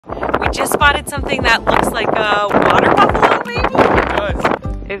just spotted something that looks like a water buffalo, maybe? It does.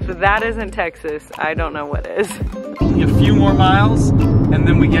 If that isn't Texas, I don't know what is. Only a few more miles, and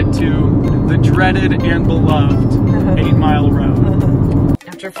then we get to the dreaded and beloved 8 Mile Road.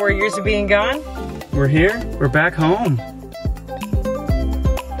 After 4 years of being gone, We're here, we're back home.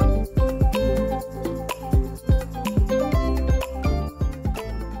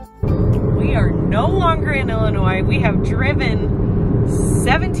 we are no longer in Illinois. We have driven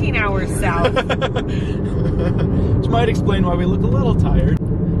 17 hours south. Which might explain why we look a little tired.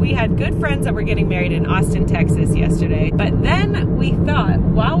 We had good friends that were getting married in Austin, Texas yesterday. But then we thought,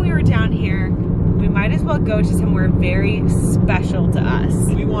 while we were down here, we might as well go to somewhere very special to us.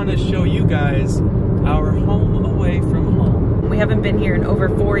 We want to show you guys our home away from home. We haven't been here in over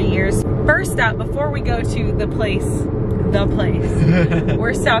 4 years. First up, before we go to the place,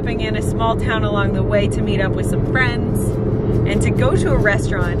 we're stopping in a small town along the way to meet up with some friends and to go to a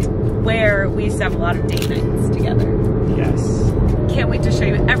restaurant where we used to have a lot of date nights together. Yes. Can't wait to show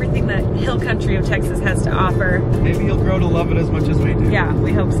you everything that hill country of Texas has to offer. Maybe you'll grow to love it as much as we do. Yeah,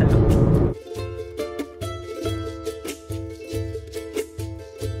 we hope so.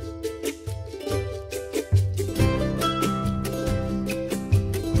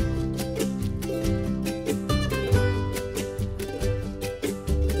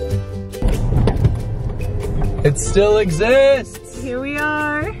 It still exists. Here we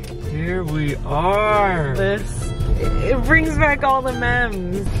are. Here we are. It brings back all the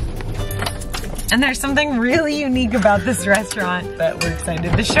memes. And there's something really unique about this restaurant that we're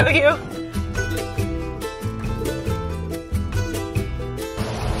excited to show you.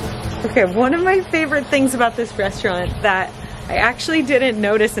 Okay, one of my favorite things about this restaurant that I actually didn't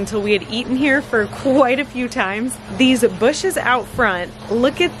notice until we had eaten here for quite a few times. These bushes out front,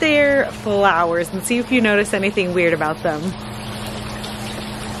 look at their flowers and see if you notice anything weird about them.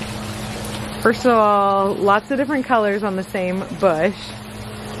 First of all, lots of different colors on the same bush,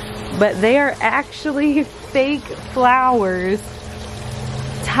 but they are actually fake flowers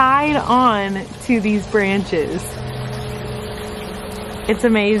tied on to these branches. It's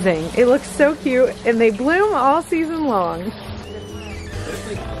amazing. It looks so cute and they bloom all season long.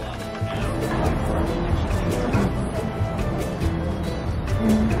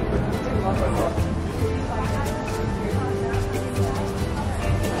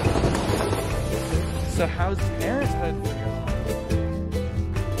 So how's parenthood for you?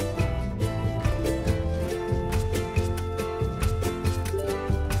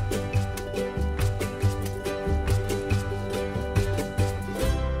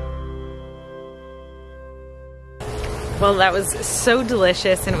 Well, that was so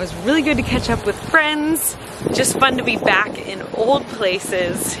delicious and it was really good to catch up with friends. Just fun to be back in old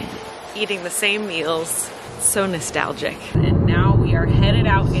places, eating the same meals. So nostalgic. And now we are headed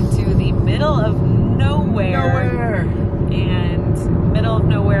out into the middle of nowhere. And middle of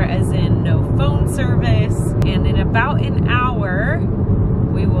nowhere as in no phone service. And in about an hour,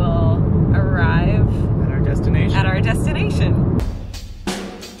 we will arrive at our destination.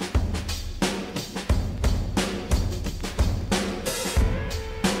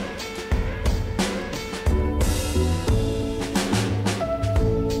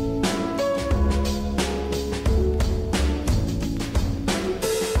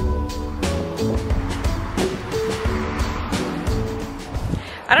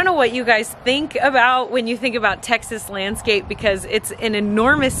 I don't know what you guys think about when you think about Texas landscape because it's an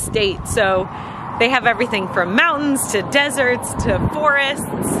enormous state. So they have everything from mountains to deserts to forests.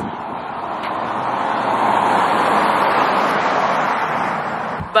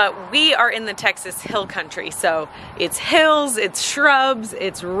 But we are in the Texas hill country. So it's hills, it's shrubs,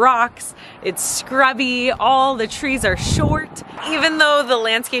 it's rocks, it's scrubby, all the trees are short. Even though the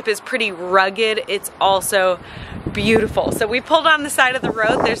landscape is pretty rugged, it's also beautiful. So we pulled on the side of the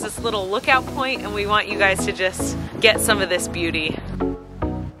road. There's this little lookout point and we want you guys to just get some of this beauty.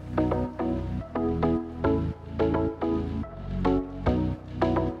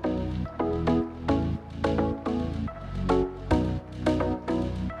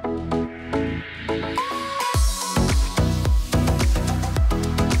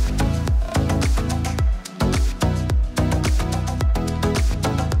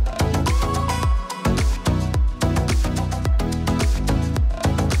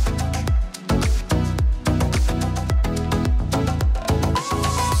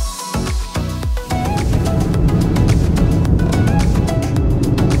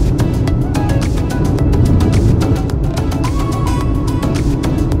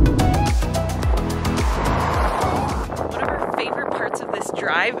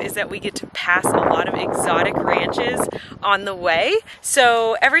 Is that we get to pass a lot of exotic ranches on the way.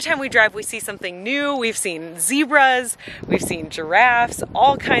 So every time we drive, we see something new. We've seen zebras, we've seen giraffes,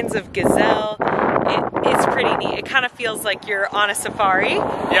 all kinds of gazelle. It's pretty neat. It kind of feels like you're on a safari.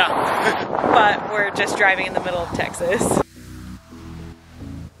 Yeah. But we're just driving in the middle of Texas.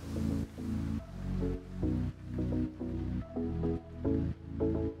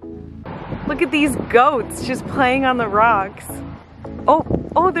 Look at these goats just playing on the rocks.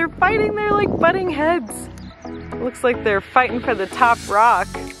 Oh, they're fighting. They're like butting heads. Looks like they're fighting for the top rock.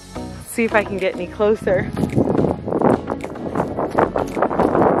 Let's see if I can get any closer.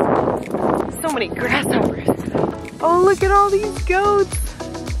 So many grasshoppers. Oh, look at all these goats.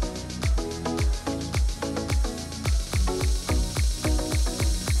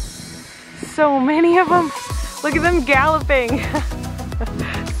 So many of them. Look at them galloping.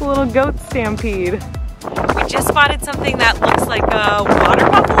 It's a little goat stampede. We just spotted something that looks like a water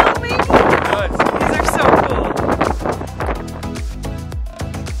buffalo, maybe? Good. These are so cool.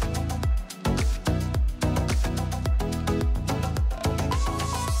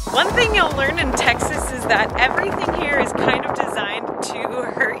 One thing you'll learn in Texas is that everything here is kind of designed to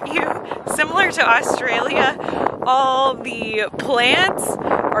hurt you. Similar to Australia, all the plants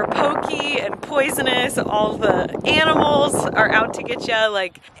are pokey and poisonous. All the animals are out to get you.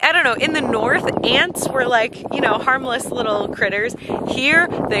 Like, I don't know, in the north, ants were like, you know, harmless little critters. Here,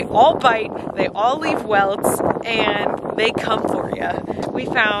 they all bite, they all leave welts, and they come for you. We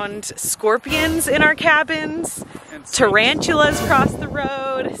found scorpions in our cabins, tarantulas cross the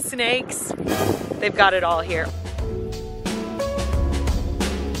road, snakes. They've got it all here.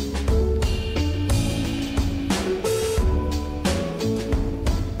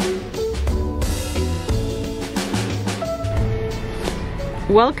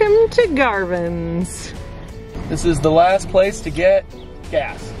 Welcome to Garven's. This is the last place to get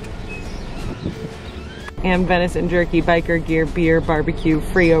gas. And venison jerky, biker gear, beer, barbecue,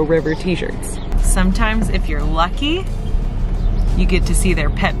 Frio River t-shirts. Sometimes if you're lucky, you get to see their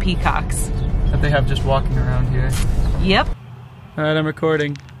pet peacocks. That they have just walking around here. Yep. Alright, I'm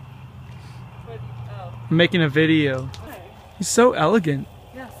recording. I'm making a video. He's so elegant.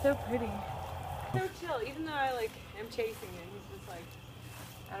 Yeah, so pretty. So chill, even though I am chasing it, he's just like,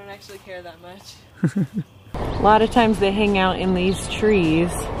 I don't actually care that much. A lot of times they hang out in these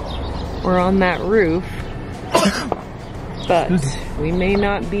trees or on that roof. But we may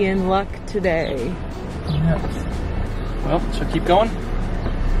not be in luck today. Yes. Well, shall I keep going?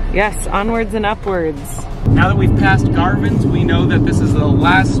 Yes, onwards and upwards. Now that we've passed Garven's, we know that this is the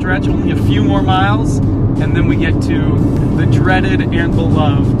last stretch, only a few more miles, and then we get to the dreaded and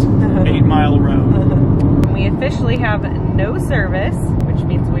beloved 8 Mile Road. We officially have no service, which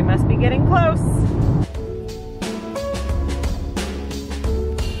means we must be getting close.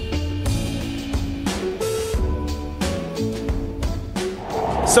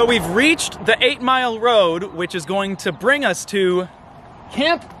 So we've reached the 8 Mile Road, which is going to bring us to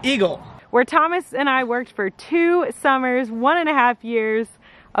Camp Eagle, where Thomas and I worked for 2 summers, 1.5 years,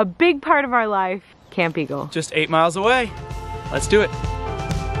 a big part of our life, Camp Eagle. Just 8 miles away. Let's do it.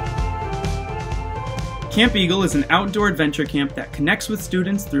 Camp Eagle is an outdoor adventure camp that connects with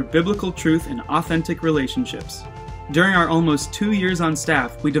students through biblical truth and authentic relationships. During our almost 2 years on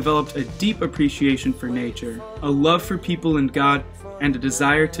staff, we developed a deep appreciation for nature, a love for people and God, and a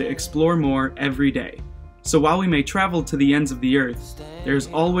desire to explore more every day. So while we may travel to the ends of the earth, there's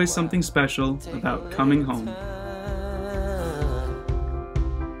always something special about coming home.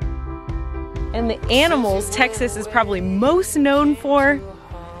 And the animals Texas is probably most known for,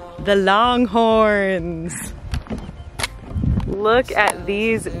 the Longhorns. Look at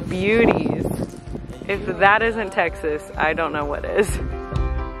these beauties. If that isn't Texas, I don't know what is.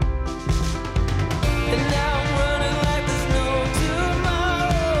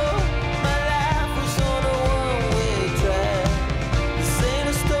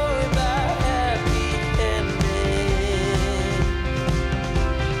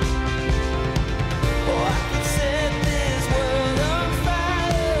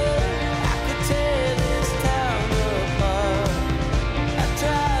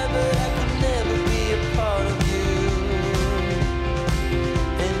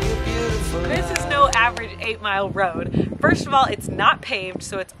 Average 8 Mile road. First of all, it's not paved,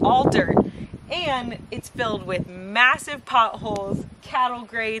 so it's all dirt, and it's filled with massive potholes, cattle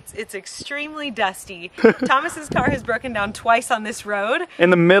grates. It's extremely dusty. Thomas's car has broken down twice on this road. In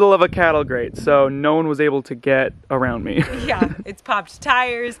the middle of a cattle grate, so no one was able to get around me. Yeah, it's popped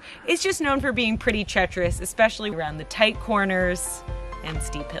tires. It's just known for being pretty treacherous, especially around the tight corners and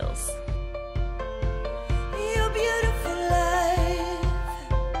steep hills.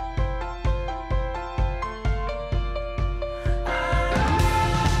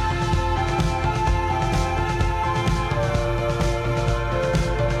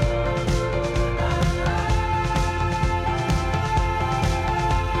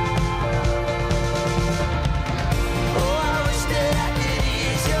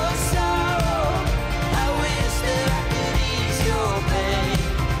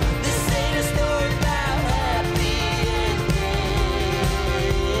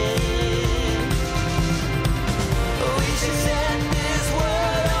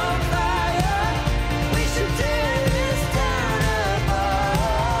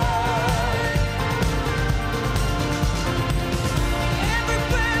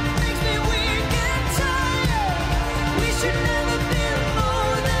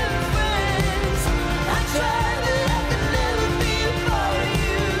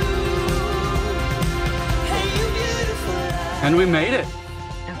 And we made it.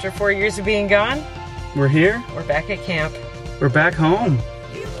 After 4 years of being gone, We're here. we're back at camp. We're back home.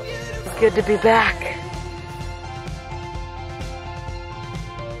 It's good to be back.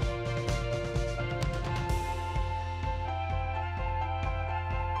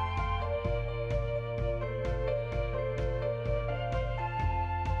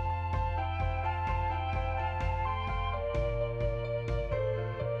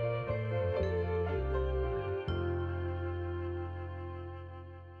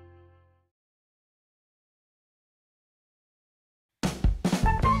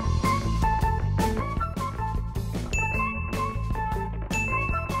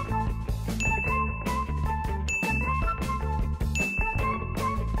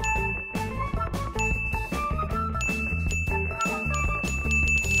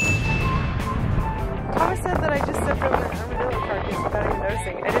 Thomas said that I just stepped over an armadillo carcass without even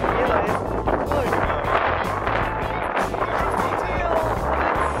noticing. I didn't realize